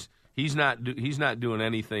 Yeah, he's not doing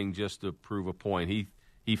anything just to prove a point.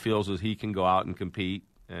 He feels as he can go out and compete,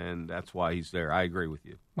 and that's why he's there. I agree with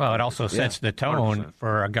you. Well, it also sets the tone 100%.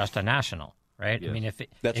 For Augusta National, right? Yes. I mean,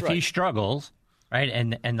 if he struggles, right,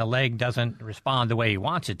 and the leg doesn't respond the way he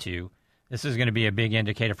wants it to, this is going to be a big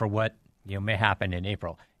indicator for what may happen in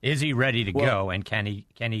April. Is he ready to go, and can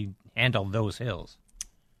he handle those hills?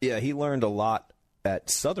 Yeah, he learned a lot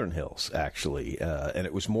at Southern Hills, actually, and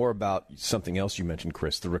it was more about something else you mentioned,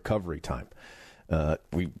 Chris, the recovery time.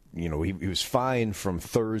 He was fine from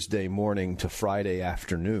Thursday morning to Friday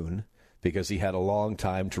afternoon because he had a long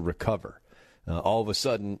time to recover. All of a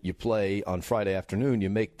sudden, you play on Friday afternoon,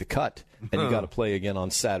 you make the cut, and you got to play again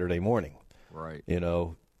on Saturday morning. Right.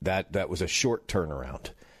 That was a short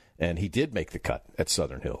turnaround, and he did make the cut at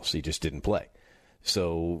Southern Hills. He just didn't play.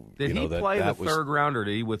 So did he play the third round, or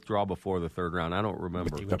did he withdraw before the third round? I don't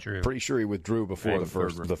remember. I'm pretty sure he withdrew before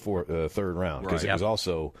the third round because it was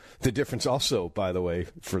also the difference. Also, by the way,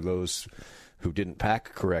 for those who didn't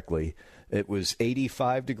pack correctly, it was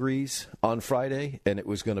 85 degrees on Friday, and it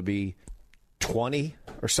was going to be 20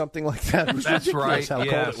 or something like that. It was That's right. How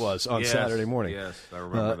cold it was on Saturday morning. Yes, I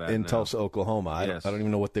remember that in Tulsa, Oklahoma. I don't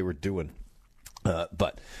even know what they were doing.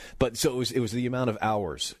 But so it was the amount of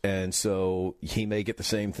hours, and so he may get the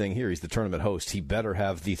same thing here. He's the tournament host. He better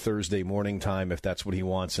have the Thursday morning time if that's what he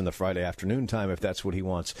wants, and the Friday afternoon time if that's what he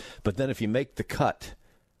wants. But then if you make the cut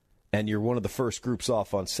and you're one of the first groups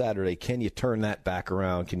off on Saturday, can you turn that back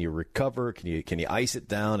around? Can you recover? Can you ice it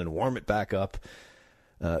down and warm it back up?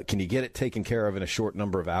 Can you get it taken care of in a short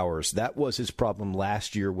number of hours? That was his problem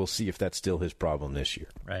last year. We'll see if that's still his problem this year.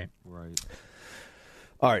 Right.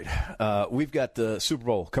 All right, we've got the Super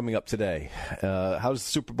Bowl coming up today. How's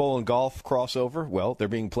the Super Bowl and golf crossover? Well, they're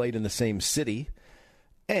being played in the same city,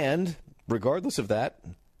 and regardless of that,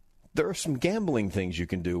 there are some gambling things you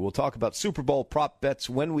can do. We'll talk about Super Bowl prop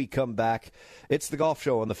bets when we come back. It's the Golf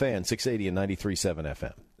Show on the Fan, 680 and 93.7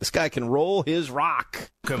 FM. This guy can roll his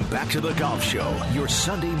rock. Come back to the Golf Show, your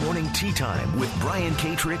Sunday morning tee time with Brian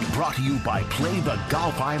Katrick, brought to you by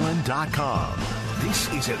PlayTheGolfIsland.com.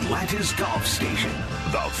 This is Atlanta's golf station,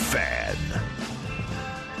 The Fan.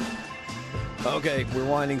 Okay, we're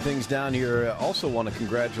winding things down here. I also want to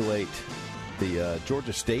congratulate the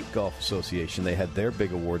Georgia State Golf Association. They had their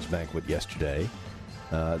big awards banquet yesterday.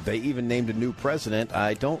 They even named a new president.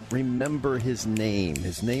 I don't remember his name.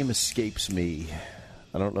 His name escapes me.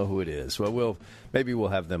 I don't know who it is. Well, maybe we'll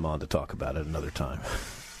have them on to talk about it another time.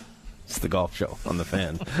 It's the Golf Show on the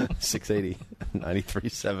Fan, 680,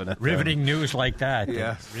 93.7 FM. Riveting news like that.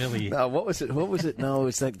 Yeah, really. What was it? No,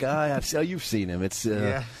 it's that guy. You've seen him. It's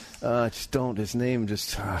just don't. His name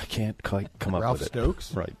just I can't quite come up with it. Ralph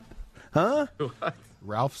Stokes, right? Huh? What?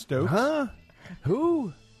 Ralph Stokes? Huh?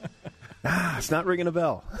 Who? It's not ringing a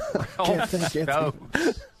bell. Can't think.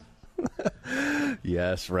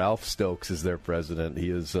 Yes, Ralph Stokes is their president.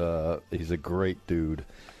 He's a great dude.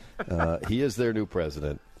 He is their new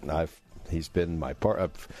president. He's been my part.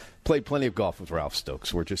 I've played plenty of golf with Ralph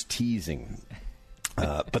Stokes. We're just teasing,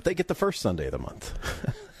 but they get the first Sunday of the month.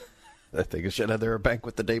 I think it should have their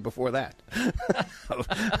banquet the day before that.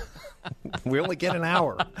 We only get an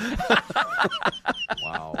hour.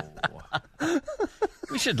 Wow.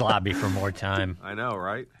 We should lobby for more time. I know,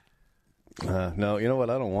 right? No, you know what?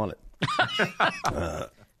 I don't want it.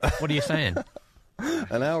 What are you saying?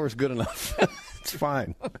 An hour is good enough. It's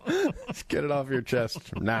fine. Just get it off your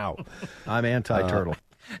chest now. I'm anti-turtle.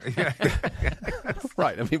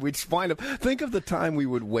 Right. I mean, we'd find think of the time we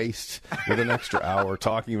would waste with an extra hour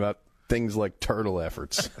talking about things like turtle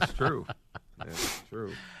efforts. That's true. That's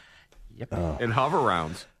true. Yep. And hover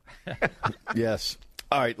rounds. Yes.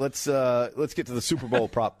 All right, let's get to the Super Bowl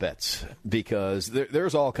prop bets, because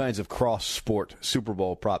there's all kinds of cross-sport Super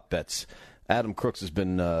Bowl prop bets. Adam Crooks has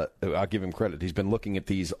been, I'll give him credit, he's been looking at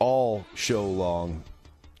these all show long.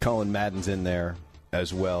 Colin Madden's in there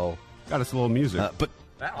as well. Got us a little music.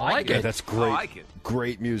 I like it. That's great. I like it.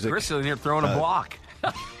 Great music. Chris is in here throwing a block.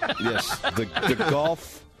 Yes, the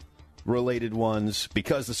golf-related ones,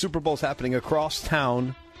 because the Super Bowl's happening across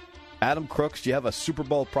town. Adam Crooks, do you have a Super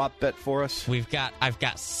Bowl prop bet for us? I've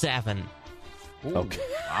got 7. Ooh. Okay.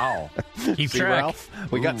 Wow. Keep See, track.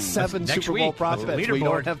 Ralph? We got 7 Next Super Bowl week, prop bets. We leaderboard.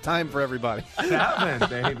 don't have time for everybody. 7,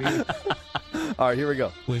 baby. All right, here we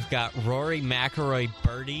go. We've got Rory McIlroy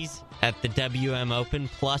birdies at the WM Open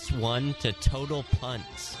 +1 to total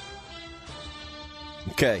punts.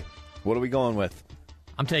 Okay, what are we going with?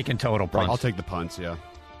 I'm taking total punts. I'll take the punts, yeah.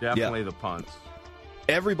 Definitely the punts.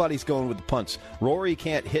 Everybody's going with the punts. Rory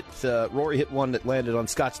can't hit. Rory hit one that landed on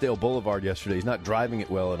Scottsdale Boulevard yesterday. He's not driving it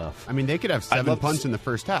well enough. I mean, they could have 7 punts in the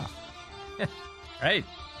first half. Right.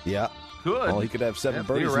 Yeah. Good. Well, he could have 7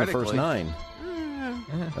 birdies in the first 9.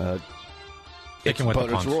 Sticking with the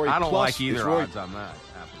punts. Rory I don't plus, like either Rory odds on that.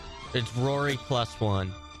 It's Rory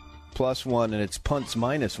 +1. +1, and it's punts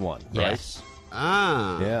 -1, right? Yes.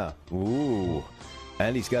 Ah. Yeah. Ooh.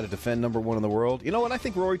 And he's got to defend number 1 in the world. You know what? I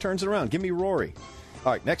think Rory turns it around. Give me Rory.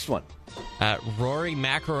 All right, next one. Rory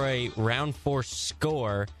McIlroy round 4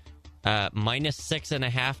 score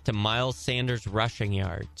 -6.5 to Miles Sanders rushing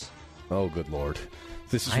yards. Oh, good Lord.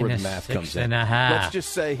 This is where the math comes in. -6.5. Let's just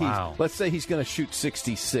say Wow. he's going to shoot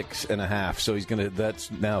 66.5. So that's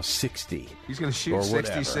now 60. He's going to shoot Or whatever.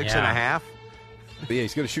 66 and a half. Yeah,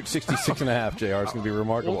 he's going to shoot 66.5, JR. It's going to be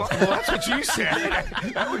remarkable. Well, that's what you said.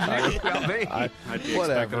 That was you, not me.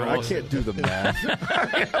 Whatever. I can't do the math.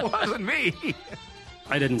 It wasn't me.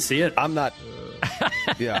 I didn't see it. I'm not.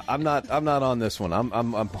 Yeah, I'm not on this one.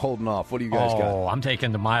 I'm holding off. What do you guys got? Oh, I'm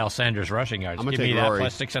taking the Miles Sanders rushing yards. I'm going Give to me take Rory.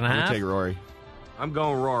 that +6.5. I'm going to take Rory. I'm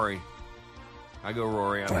going Rory. I go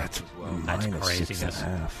Rory on That's that as well. That's minus craziness.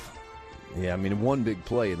 6.5. Yeah, I mean, one big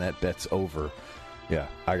play and that bet's over. Yeah,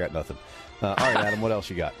 I got nothing. All right, Adam, what else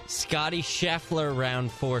you got? Scotty Scheffler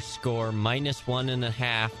round 4 score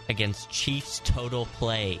 -1.5 against Chiefs total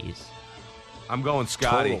plays. I'm going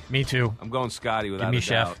Scotty. Total. Me too. I'm going Scotty without Give me a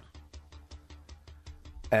doubt.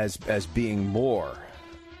 Chef. As being more.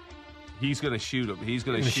 He's going to shoot him. He's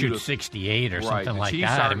going He's to gonna shoot shoot 68 or right. something The like Chiefs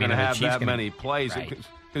that. aren't I mean, going to the have Chiefs that gonna- many plays. Right.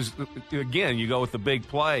 Because, again, you go with the big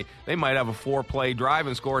play. They might have a 4-play drive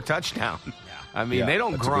and score a touchdown. I mean, Yeah, they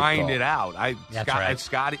don't that's a good grind call. it out. That's right.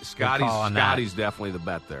 Scotty's definitely the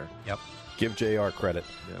bet there. Yep. Give JR credit.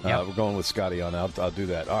 Yep. We're going with Scotty on. I'll do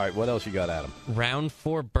that. All right, what else you got, Adam? Round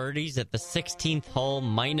 4 birdies at the 16th hole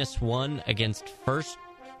 -1 against first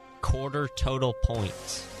quarter total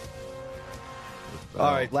points.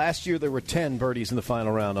 All right, last year there were 10 birdies in the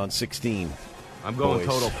final round on 16. I'm going Boys.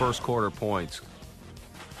 total first quarter points.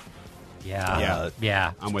 Yeah.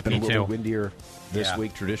 I'm with Been a you. little windier this Yeah.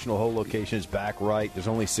 week. Traditional hole location is back right. There's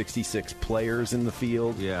only 66 players in the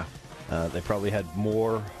field. Yeah. They probably had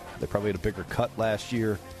more. They probably had a bigger cut last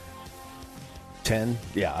year. 10?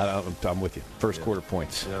 Yeah, I'm with you. First quarter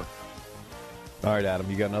points. Yeah. All right,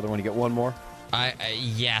 Adam, you got another one? You got one more?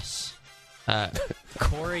 Yes.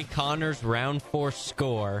 Corey Connors round 4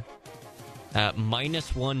 score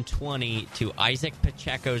 -120 to Isaac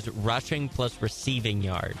Pacheco's rushing plus receiving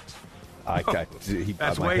yards.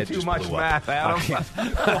 That's way too much math, Adam.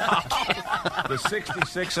 The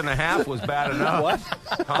 66.5 was bad enough. What?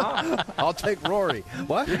 Huh? I'll take Rory.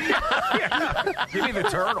 What? Yeah. Give me the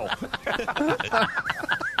turtle.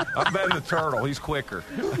 I'm betting the turtle. He's quicker.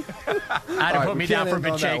 Adam, put me down for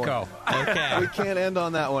Pacheco. Okay. We can't end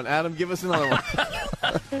on that one. Adam, give us another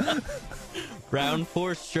one. Round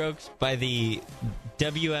 4 strokes by the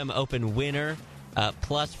WM Open winner.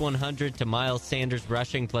 +100 to Miles Sanders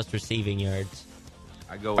rushing plus receiving yards.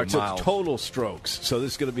 I go All with right, so Miles. it's total strokes. So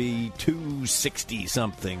this is going to be 260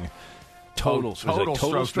 something. Total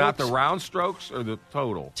strokes, not the round strokes or the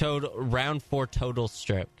total. Total round 4 total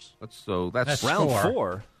strokes. That's round score.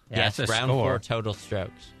 4. Yeah, Yes, it's a round score. 4 total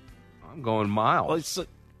strokes. I'm going Miles. Well, it's,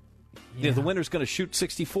 the winner's going to shoot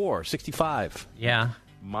 64, 65. Yeah.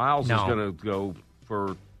 Miles is going to go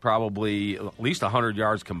for probably at least 100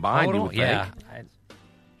 yards combined. Total? You would Yeah. think.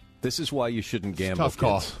 This is why you shouldn't gamble. Tough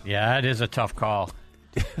call. kids. Yeah, it is a tough call.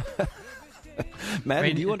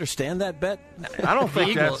 Maddie, do you understand that bet? I don't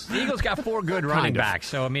think the Eagles got 4 good running backs,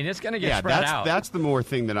 so I mean it's going to get spread out. That's the more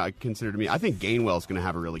thing that I consider to me. I think Gainwell's going to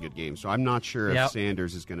have a really good game, so I'm not sure if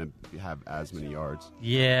Sanders is going to have as many yards.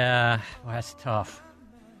 Yeah, well, that's tough.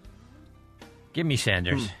 Give me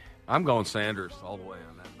Sanders. I'm going Sanders all the way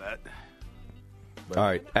on that bet. All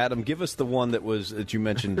right, Adam, give us the one that you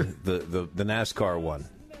mentioned, the NASCAR one.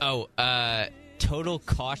 Oh, total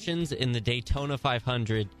cautions in the Daytona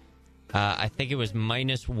 500. I think it was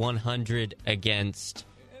minus 100 against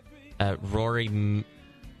Rory.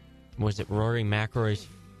 Was it Rory McIlroy's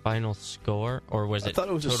final score, or was it? I thought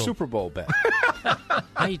it was total... a Super Bowl bet.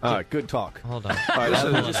 All right, good talk. Hold on. All right,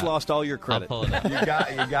 Adam, you just lost all your credit. I'll pull it up.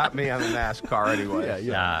 You got me on the NASCAR anyway.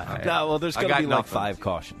 No, well, there's going to be like nothing. 5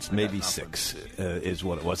 cautions, maybe 6 is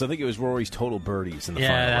what it was. I think it was Rory's total birdies in the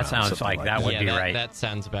final round. That sounds like that would be right. That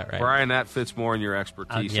sounds about right. Brian, that fits more in your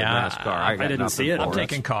expertise in NASCAR. I didn't see it. I'm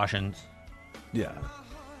taking cautions. Yeah,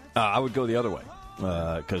 I would go the other way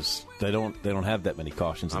because they don't have that many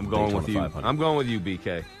cautions. I'm going with you. 500. I'm going with you,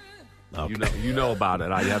 BK. Okay. You know about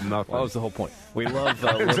it. I have nothing. Well, that was the whole point. We love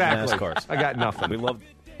exactly. NASCARs. I got nothing.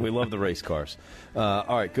 We love the race cars. All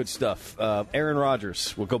right, good stuff. Aaron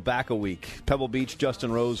Rodgers, we'll go back a week. Pebble Beach,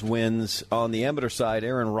 Justin Rose wins. On the amateur side,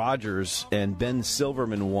 Aaron Rodgers and Ben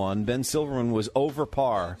Silverman won. Ben Silverman was over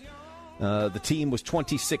par. The team was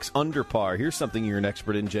 26 under par. Here's something you're an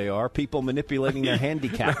expert in, JR. People manipulating their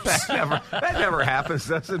handicaps. that never happens,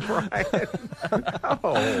 does it, Brian?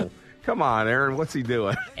 Oh. Come on, Aaron. What's he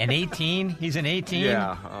doing? An 18? He's an 18?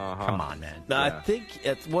 Yeah. Come on, man. No, I think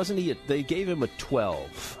they gave him a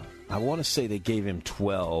 12. I want to say they gave him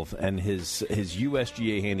 12, and his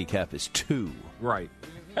USGA handicap is 2. Right.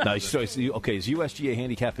 No, his USGA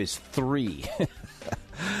handicap is 3.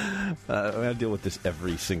 I deal with this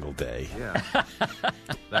every single day. Yeah.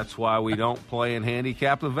 That's why we don't play in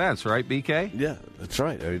handicap events, right, BK? Yeah, that's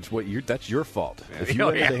right. That's your fault. If you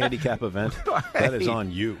enter the handicap event, that is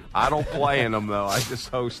on you. I don't play in them, though. I just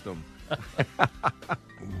host them.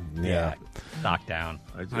 Yeah. Knocked down.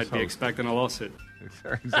 I'd be expecting a lawsuit.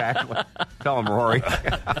 Exactly. Tell him, Rory.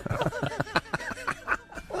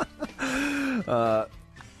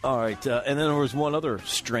 All right, and then there was one other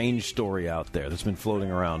strange story out there that's been floating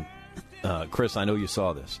around. Chris, I know you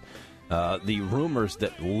saw this. The rumors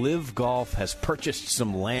that Live Golf has purchased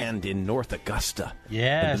some land in North Augusta.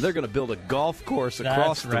 Yes. And they're going to build a golf course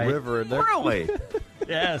across the river. Really?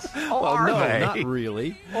 Yes. Are they? Not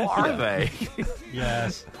really. Are they?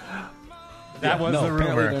 Yes. That was the rumor.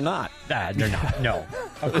 Apparently they're not. They're not. No.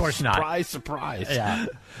 Of course not. Surprise, surprise. Yeah.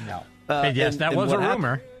 No. But yes, that was a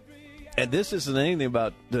rumor. And this isn't anything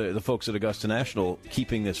about the folks at Augusta National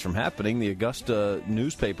keeping this from happening. The Augusta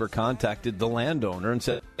newspaper contacted the landowner and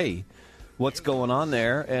said, hey, what's going on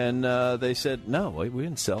there? And they said, no, we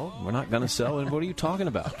didn't sell. We're not going to sell. And what are you talking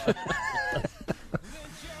about?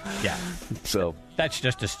 Yeah. So that's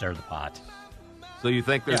just to stir the pot. So you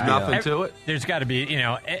think there's nothing to it? There's got to be,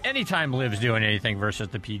 anytime Liv's doing anything versus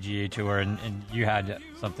the PGA Tour, and you had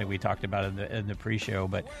something we talked about in the pre-show,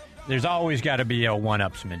 but there's always got to be a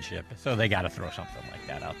one-upsmanship, so they got to throw something like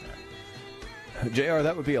that out there. JR,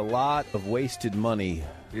 that would be a lot of wasted money.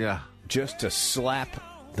 Yeah. Just to slap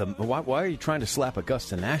why are you trying to slap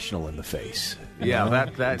Augusta National in the face? Yeah,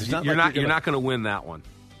 you're not going to win that one.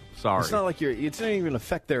 Sorry. It's not like it's not even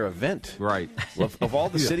affect their event. Right. Of all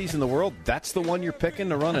the cities in the world, that's the one you're picking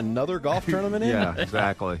to run another golf tournament in? Yeah,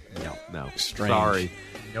 exactly. No. Strange. Sorry.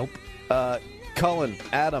 Nope. Cullen,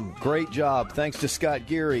 Adam, great job. Thanks to Scott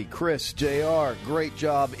Geary, Chris, JR, great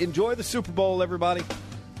job. Enjoy the Super Bowl, everybody.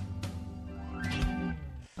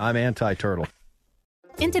 I'm anti-turtle.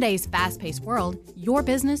 In today's fast-paced world, your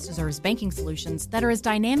business deserves banking solutions that are as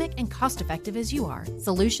dynamic and cost-effective as you are.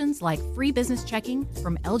 Solutions like free business checking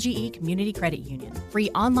from LGE Community Credit Union,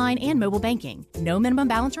 free online and mobile banking, no minimum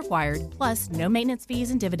balance required, plus no maintenance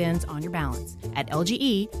fees and dividends on your balance. At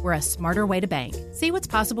LGE, we're a smarter way to bank. See what's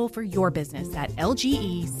possible for your business at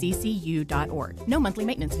lgeccu.org. No monthly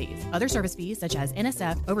maintenance fees. Other service fees such as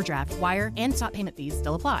NSF, overdraft, wire, and stop payment fees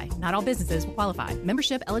still apply. Not all businesses will qualify.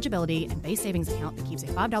 Membership eligibility and base savings account that keeps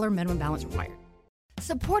a $5 minimum balance required.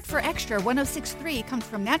 Support for Extra 106.3 comes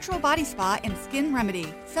from Natural Body Spa and Skin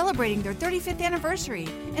Remedy, celebrating their 35th anniversary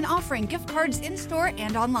and offering gift cards in-store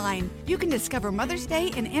and online. You can discover Mother's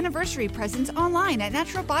Day and anniversary presents online at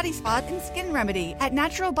Natural Body Spa and Skin Remedy at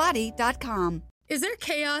naturalbody.com. Is there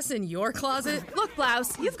chaos in your closet? Look,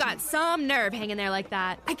 Blouse, you've got some nerve hanging there like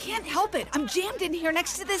that. I can't help it. I'm jammed in here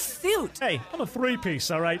next to this suit. Hey, I'm a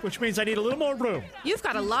three-piece, all right, which means I need a little more room. You've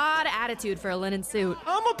got a lot of attitude for a linen suit.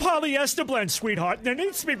 I'm a polyester blend, sweetheart, and there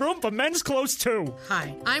needs to be room for men's clothes, too.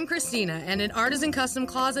 Hi, I'm Christina, and at Artisan Custom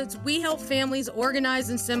Closets, we help families organize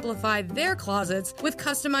and simplify their closets with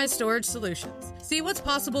customized storage solutions. See what's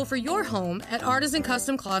possible for your home at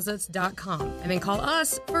artisancustomclosets.com, and then call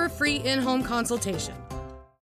us for a free in-home consultation.